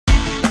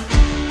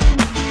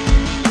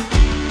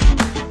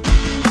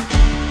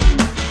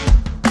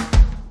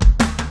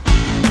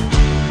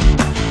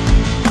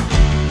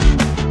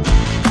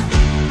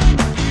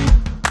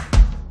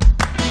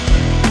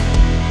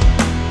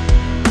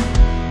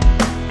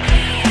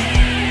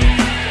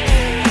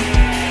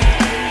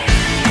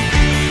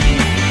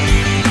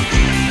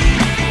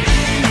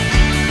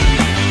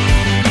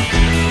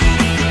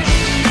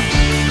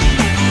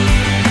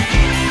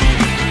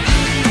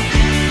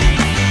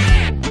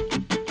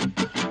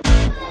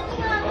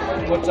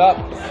What's up?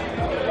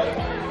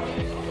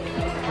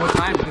 What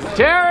time is it?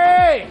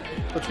 Terry!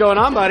 What's going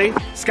on, buddy?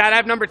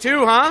 Skydive number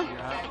 2, huh?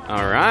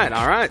 All right,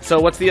 all right. So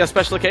what's the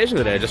special occasion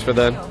today? Just for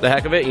the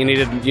heck of it? You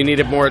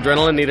needed more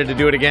adrenaline, needed to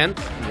do it again?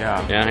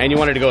 Yeah. Yeah, and you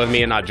wanted to go with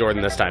me and not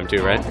Jordan this time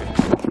too, right?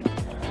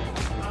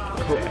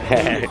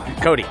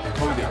 Cody.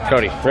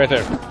 Cody, right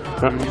there.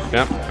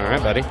 Yeah, all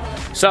right, buddy.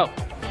 So,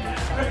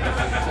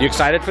 you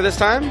excited for this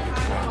time?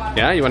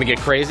 Yeah, you want to get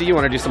crazy? You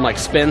want to do some like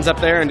spins up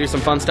there and do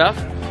some fun stuff?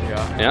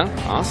 Yeah.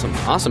 Yeah, awesome,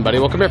 awesome, buddy.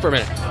 Well, come here for a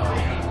minute.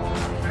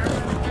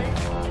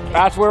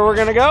 That's where we're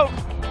gonna go.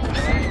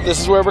 This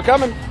is where we're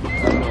coming.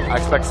 I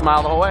expect a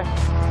smile the whole way.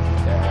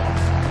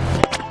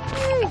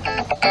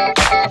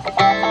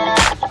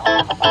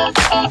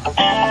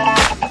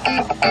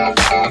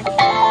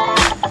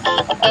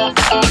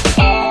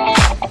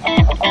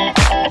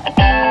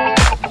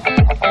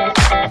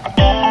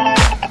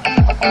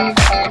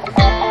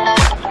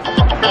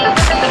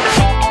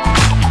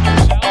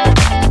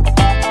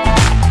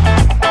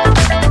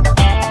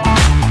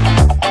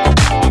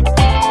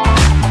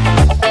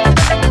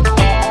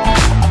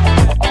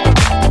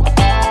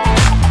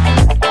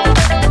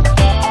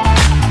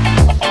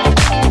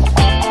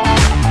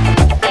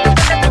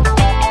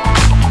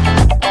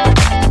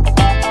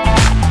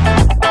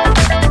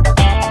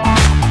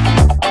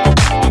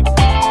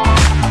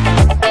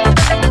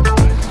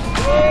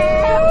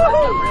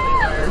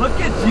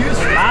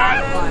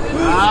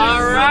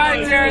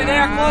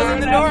 Closing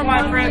the door,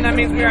 my friend. That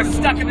means we are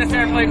stuck in this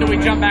airplane until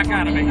we jump back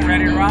out of it. You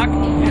ready to rock?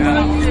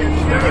 Yeah. All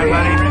right,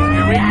 buddy.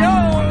 Here we go.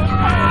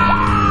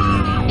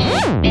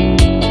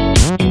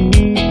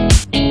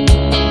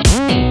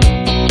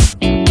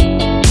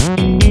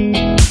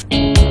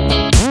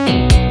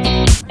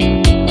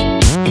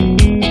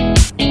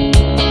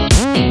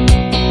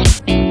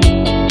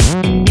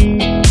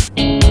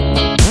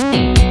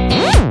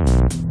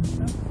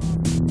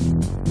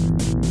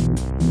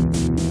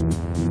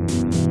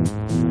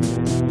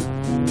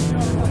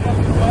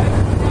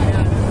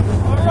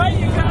 All right,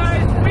 you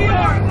guys, we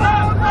are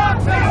on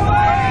the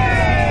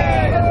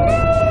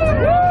way!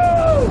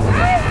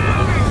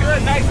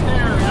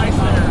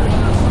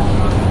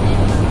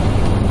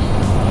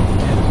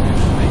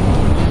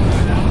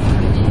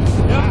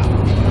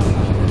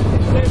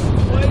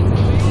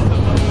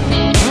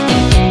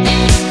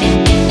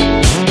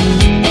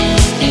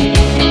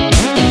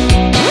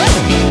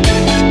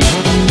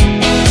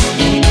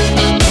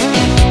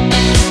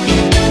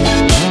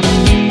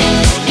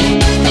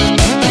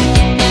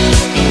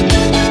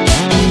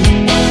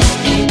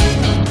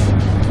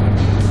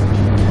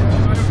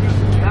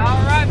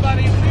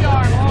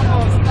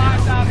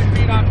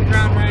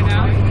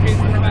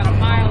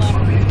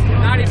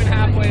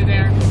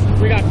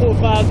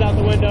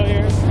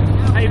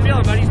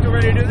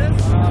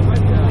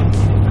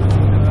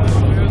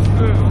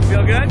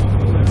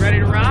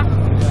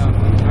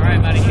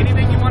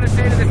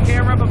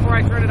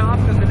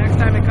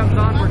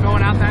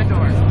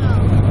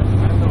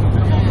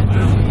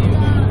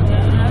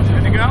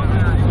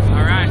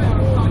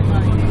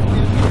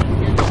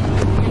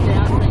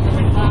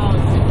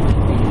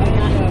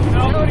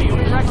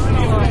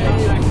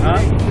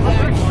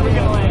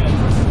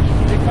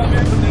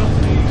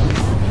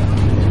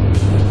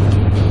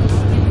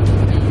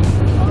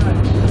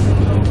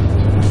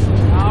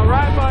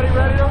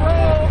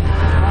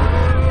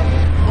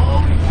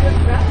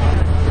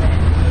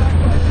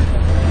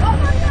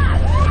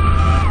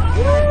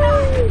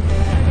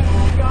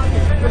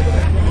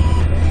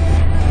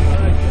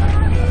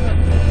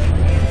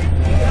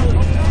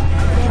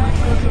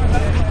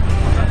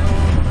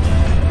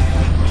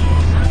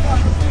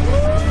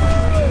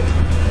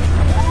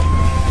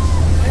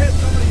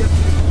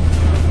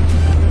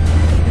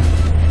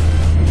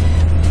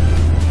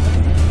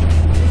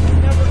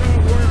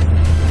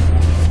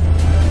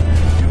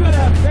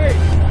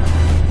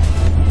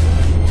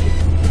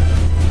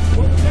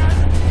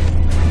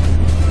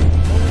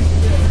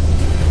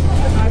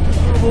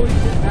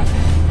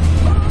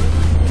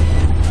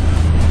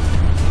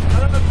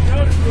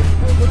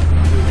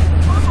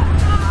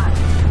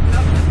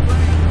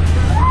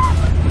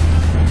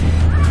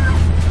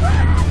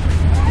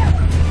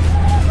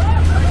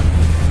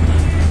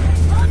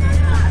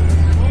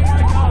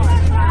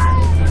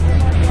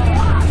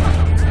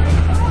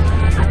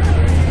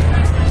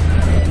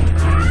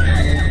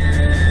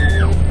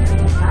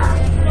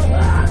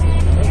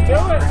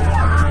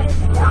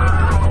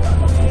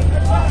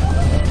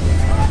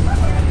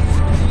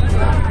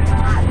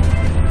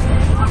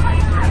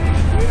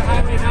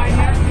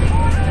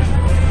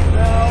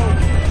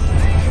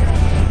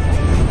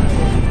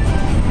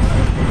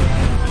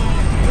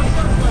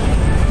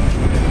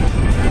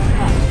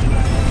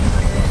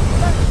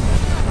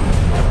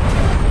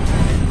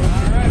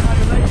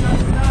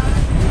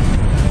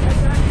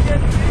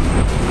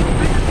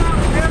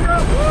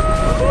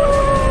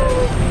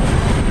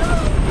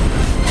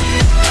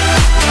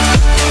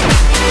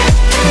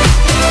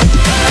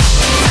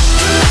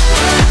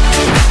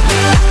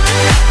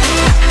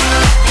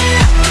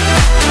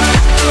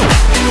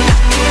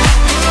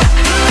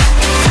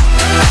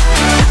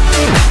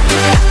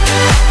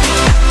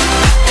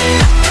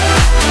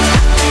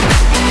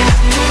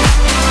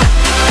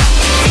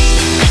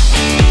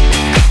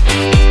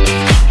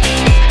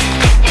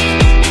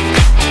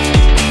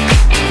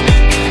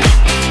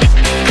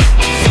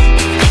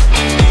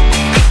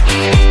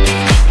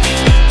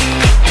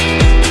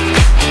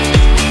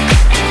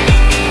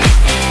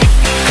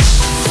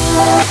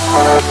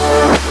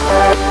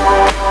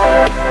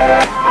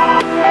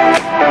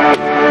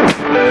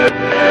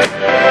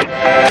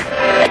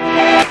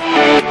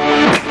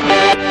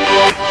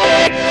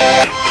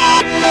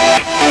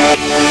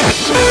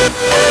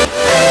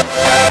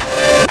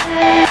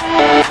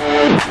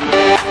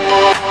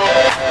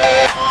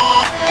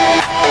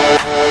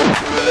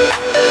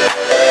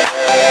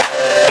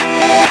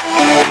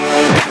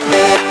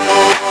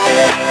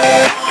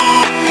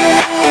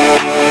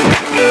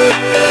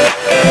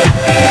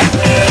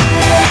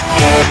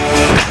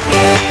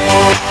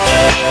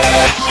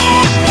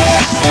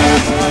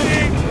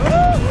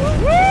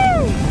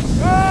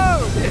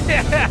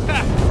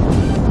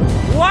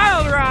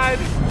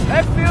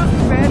 It feels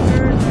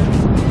better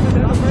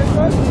than the first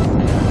one.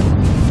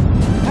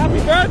 Happy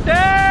birthday!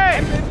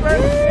 Happy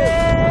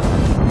birthday!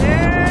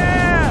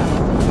 Yeah!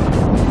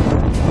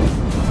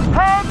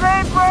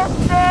 Happy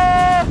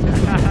birthday!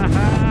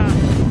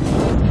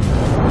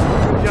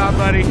 Good job,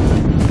 buddy.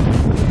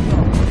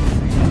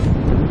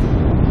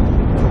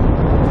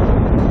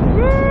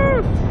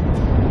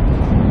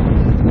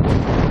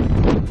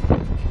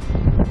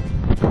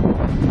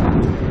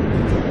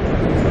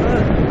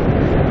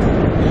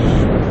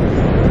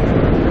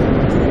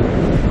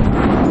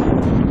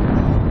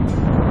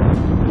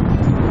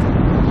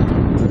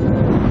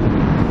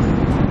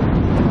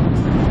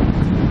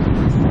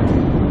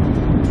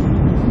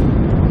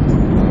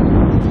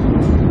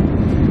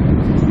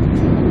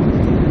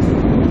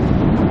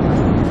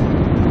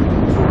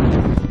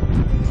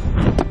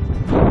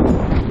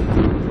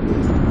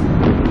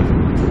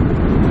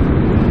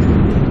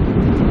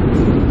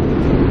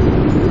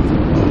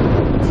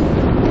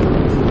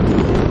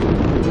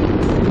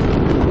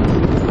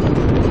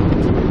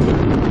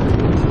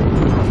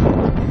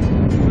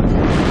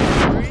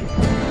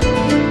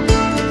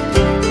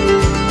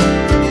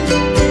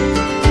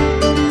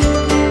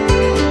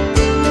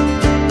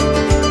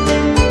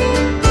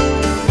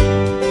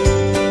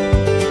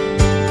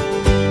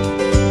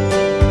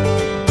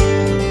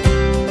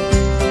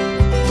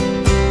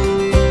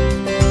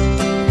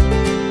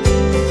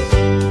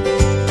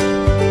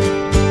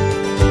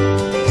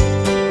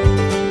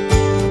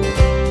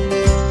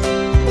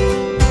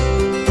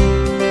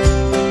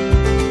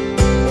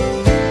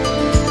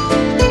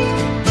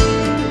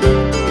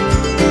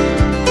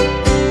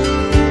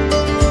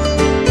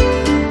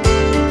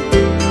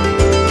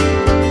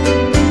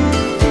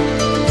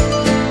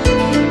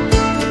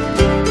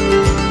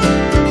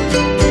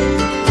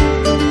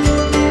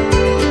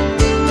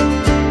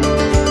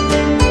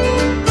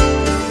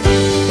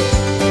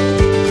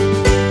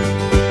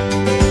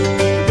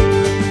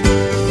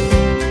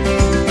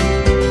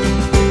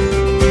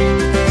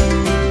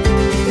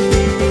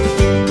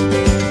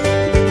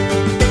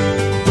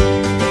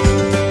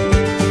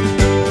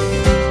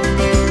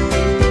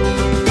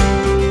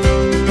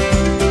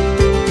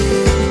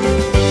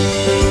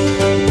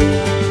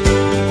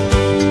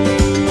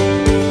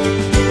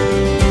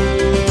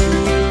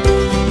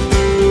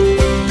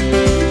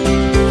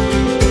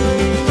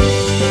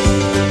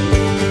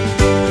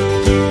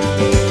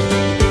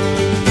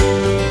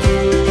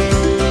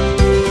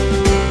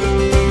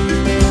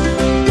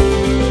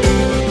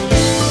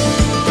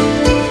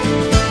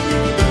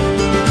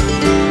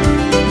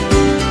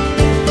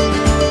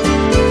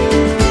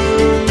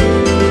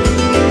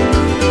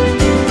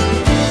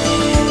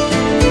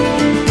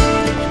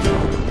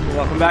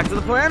 Back to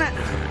the planet.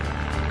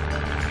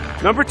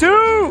 Number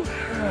 2.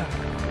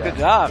 Good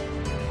job.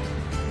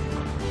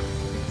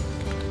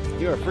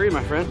 You are free,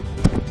 my friend.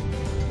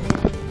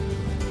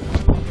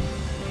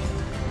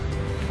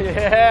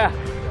 Yeah.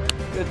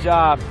 Good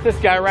job. This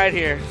guy right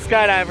here,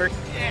 skydiver.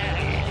 Yeah.